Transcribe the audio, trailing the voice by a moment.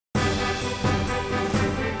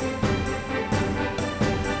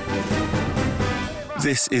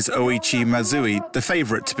This is Yoichi Masuzoe, the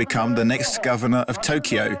favourite to become the next governor of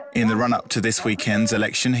Tokyo. In the run-up to this weekend's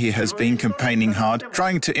election, he has been campaigning hard,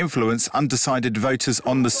 trying to influence undecided voters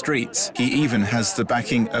on the streets. He even has the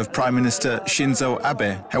backing of Prime Minister Shinzo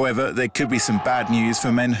Abe. However, there could be some bad news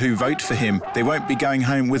for men who vote for him. They won't be going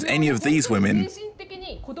home with any of these women.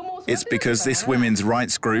 It's because this women's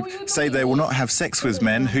rights group say they will not have sex with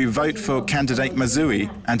men who vote for candidate Masuzoe,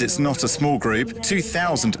 and it's not a small group.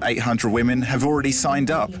 2,800 women have already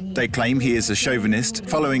signed up. They claim he is a chauvinist,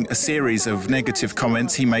 following a series of negative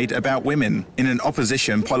comments he made about women. In an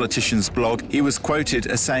opposition politician's blog, he was quoted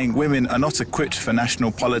as saying women are not equipped for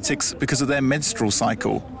national politics because of their menstrual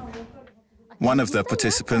cycle. One of the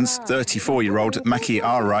participants, 34-year-old Maki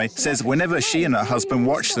Arai, says whenever she and her husband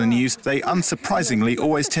watch the news, they unsurprisingly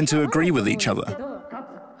always tend to agree with each other.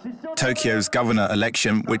 Tokyo's governor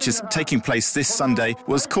election, which is taking place this Sunday,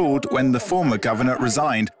 was called when the former governor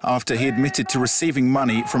resigned after he admitted to receiving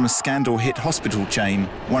money from a scandal-hit hospital chain.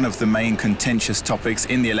 One of the main contentious topics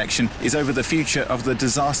in the election is over the future of the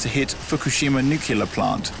disaster-hit Fukushima nuclear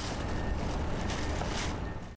plant.